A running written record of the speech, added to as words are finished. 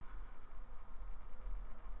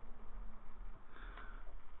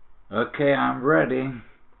Okay, I'm ready.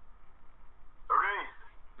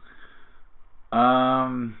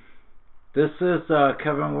 Okay. This is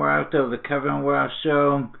Kevin Wright of the Kevin Wright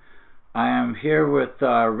Show. I am here with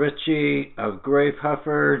Ritchie of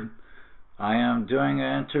Gravehuffer. I am doing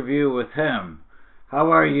an interview with him.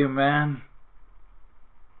 How are you, man?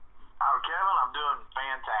 Kevin, I'm doing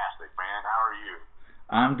fantastic, man. How are you?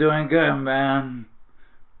 I'm doing good, man.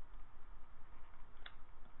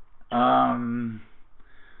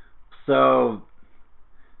 So,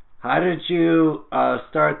 how did you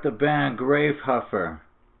start the band Gravehuffer?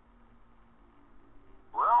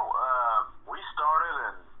 Well, we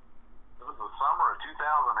started it was the summer of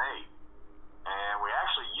 2008, and we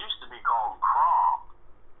actually used to be called Crom,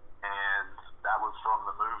 and that was from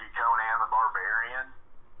the movie Conan the Barbarian,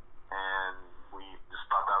 and we just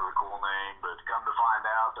thought that was a cool name, but come to find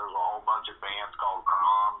out there's a whole bunch of bands called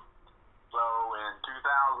Crom. So in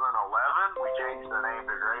 2011, we changed the name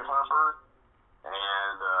to Gravehuffer,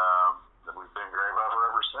 and we've been Gravehuffer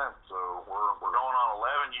ever since. So we're going on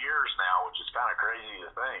 11 years now, which is kind of crazy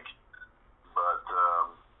to think. But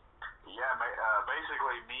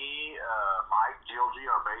basically me, Mike Gilgy,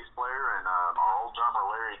 our bass player, and our old drummer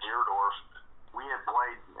Larry Deerdorf, we had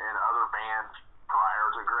played in other bands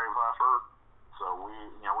prior to Gravehuffer, so we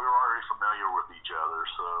were already familiar with each other.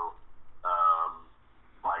 So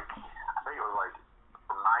I think it was like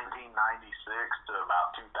from 1996 to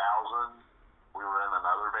about 2000, we were in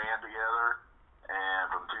another band together, and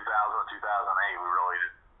from 2000 to 2008, we really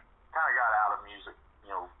kind of got out of music,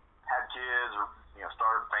 had kids or,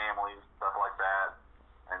 started families, stuff like that,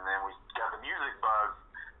 and then we got the music bug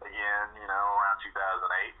again, around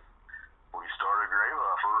 2008. We started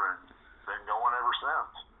Gravehuffer and been going ever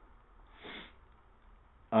since.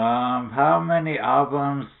 How many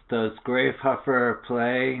albums does Gravehuffer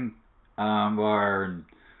play, or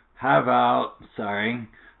have out? Sorry.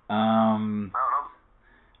 I don't know.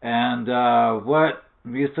 And what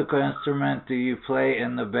musical instrument do you play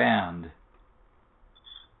in the band?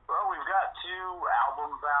 Well, we've got two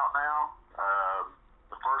albums out now.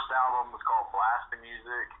 The first album is called Blasting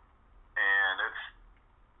Music, and it's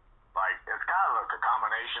kind of a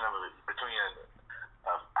combination of between an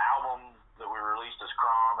album that we released as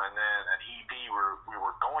Crom and then an EP we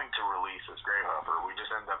were going to release as Gravehuffer. We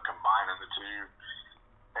just ended up combining the two,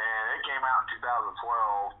 and it came out in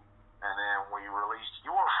 2012. And then we released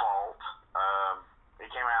Your Fault. It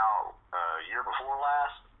came out a year before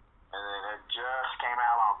last, and then it just came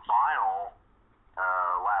out on vinyl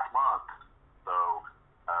last month. So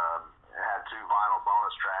it had two vinyl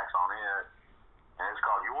bonus tracks on it, and it's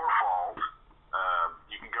called Your Fault.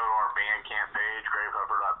 You can go to our Bandcamp page,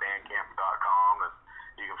 gravehuffer.bandcamp.com, and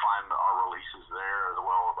you can find our releases there, as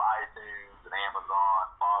well as iTunes and Amazon,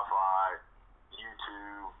 Spotify,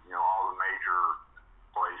 YouTube, all the major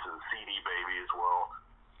places, CD Baby as well.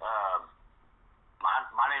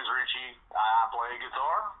 My name's Ritchie. I play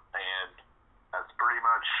guitar, and that's pretty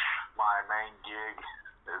much my main gig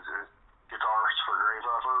is guitarist for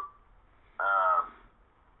Gravehuffer.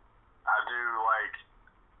 I do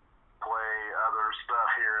play other stuff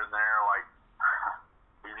here and there.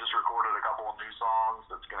 We just recorded a couple of new songs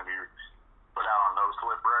that's going to be put out on No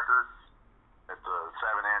Slip Records. It's a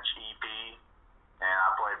 7-inch EP. And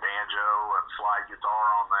I play banjo and slide guitar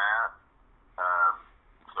on that.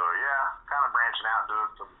 So yeah, kind of branching out,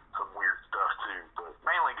 doing some weird stuff too, but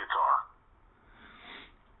mainly guitar.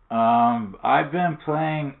 I've been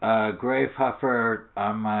playing Gravehuffer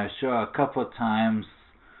on my show a couple times.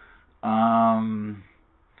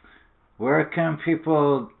 Where can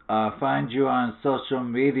people find you on social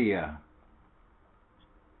media?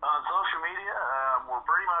 On social media, we're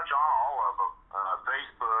pretty much on all of them.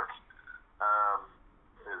 Facebook.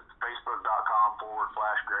 Is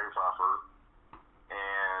facebook.com/Gravehuffer,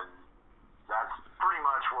 and that's pretty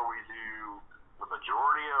much where we do the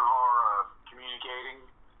majority of our communicating,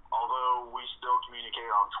 although we still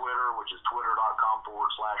communicate on Twitter, which is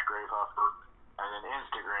twitter.com/Gravehuffer, and then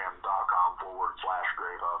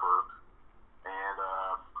instagram.com/Gravehuffer, and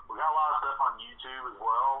we got a lot of stuff on YouTube as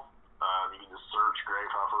well. You can just search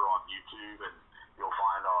Gravehuffer on YouTube, and you'll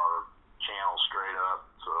find our channel straight up.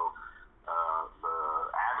 So the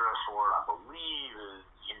address for it, I believe, is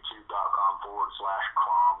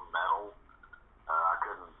youtube.com/Crom Metal. I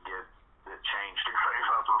couldn't get it changed to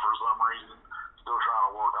Gravehuffer for some reason. Still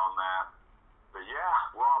trying to work on that. But yeah,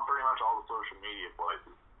 we're on pretty much all the social media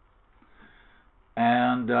places.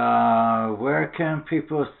 And where can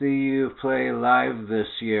people see you play live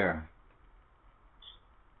this year?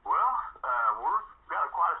 Well, we've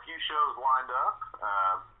got quite a few shows lined up.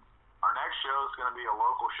 Our next show is going to be a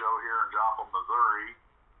local show here in Joplin, Missouri.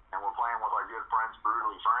 and we're playing with our good friends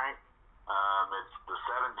Brutally Frank. It's the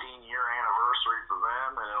 17-year anniversary for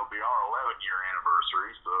them, and it'll be our 11-year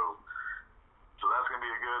anniversary. So that's gonna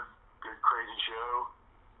be a good crazy show.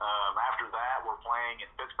 After that, we're playing in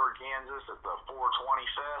Pittsburgh, Kansas at the 420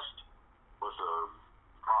 Fest with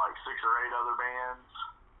probably 6 or 8 other bands.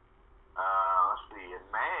 Let's see, in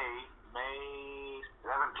May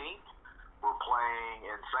 17th, we're playing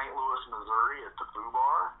in St. Louis, Missouri at the Foo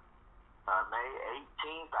Bar. May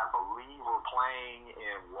 18th, I believe we're playing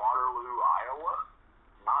in Waterloo, Iowa.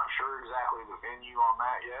 Not sure exactly the venue on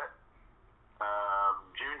that yet.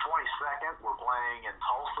 June 22nd, we're playing in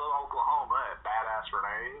Tulsa, Oklahoma at Badass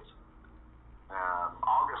Renee's.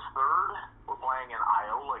 August 3rd, we're playing in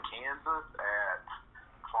Iola, Kansas at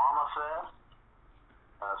Trauma Fest.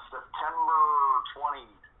 September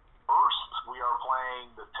 21st, we are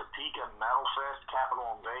playing the Topeka Metal Fest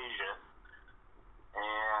Capital Invasion.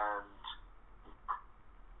 And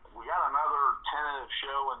we got another tentative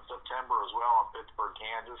show in September as well in Pittsburgh,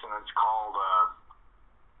 Kansas, and it's called,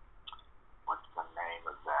 what's the name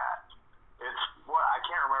of that? I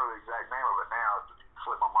can't remember the exact name of it now, it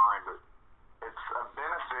slipped my mind, but it's a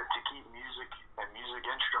benefit to keep music and music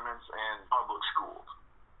instruments in public schools.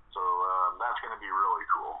 So that's going to be really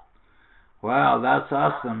cool. Wow, that's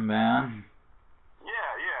awesome, man.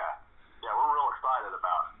 Yeah, we're real excited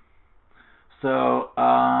about it. So,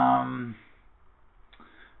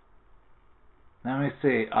 let me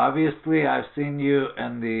see. Obviously, I've seen you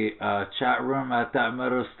in the chat room at that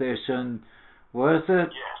metal station. What is it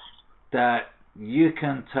that you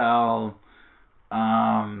can tell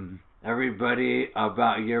everybody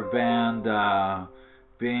about your band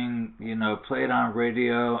being, played on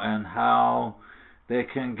radio and how they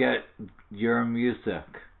can get your music?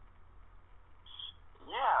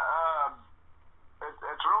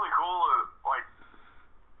 It's really cool to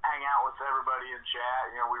hang out with everybody in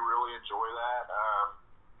chat. We really enjoy that.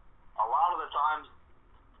 A lot of the times,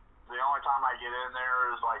 the only time I get in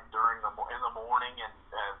there is in the morning and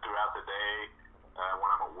throughout the day when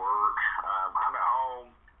I'm at work. I'm at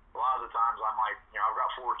home. A lot of the times I've got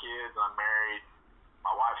 4 kids. I'm married.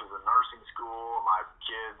 My wife is in nursing school. My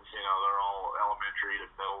kids, they're all elementary to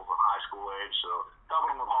middle and high school age. So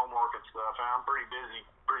helping them with homework and stuff. And I'm pretty busy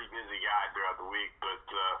guy throughout the week. But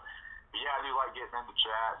yeah, I do like getting into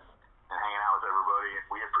chat and hanging out with everybody. And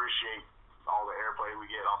we appreciate all the airplay we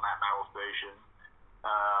get on that metal station.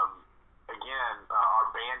 Again, our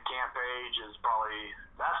Bandcamp page is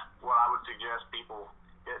that's what I would suggest people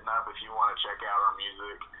hitting up if you want to check out our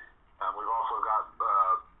music. We've also got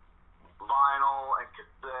vinyl and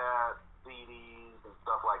cassette, CDs and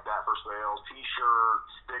stuff like that for sale, t-shirts,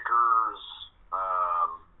 stickers.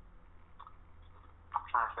 I'm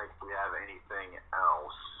trying to think if we have anything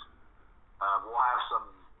else. We'll have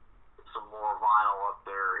some more vinyl up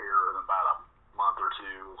there here in about a month or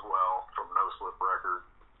two as well from No Slip Records.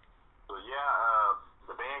 So yeah,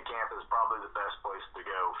 the Bandcamp is probably the best place to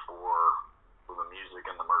go for the music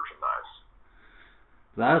and the merchandise.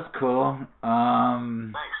 That's cool.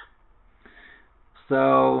 Thanks.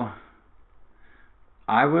 So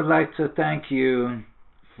I would like to thank you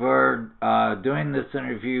for doing this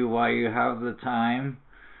interview while you have the time.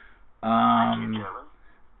 Thank you, Kevin.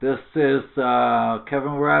 This is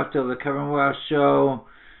Kevin Raft of the Kevin Raft Show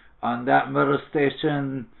on that metal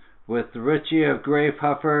station with Ritchie of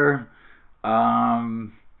Gravehuffer.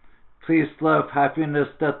 Peace, love, happiness,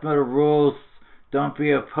 death metal rules. Don't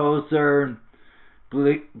be a poser.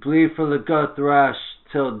 Bleed for the gut thrash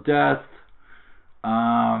till death.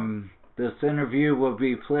 This interview will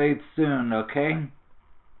be played soon, okay?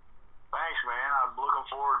 Thanks, man. I'm looking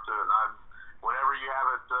forward to it. Whenever you have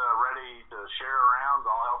it ready to share around,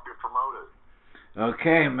 I'll help you promote it.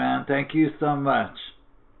 Okay, man. Thank you so much.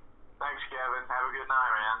 Thanks, Kevin. Have a good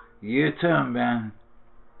night, man. You too, man.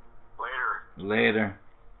 Later. Later.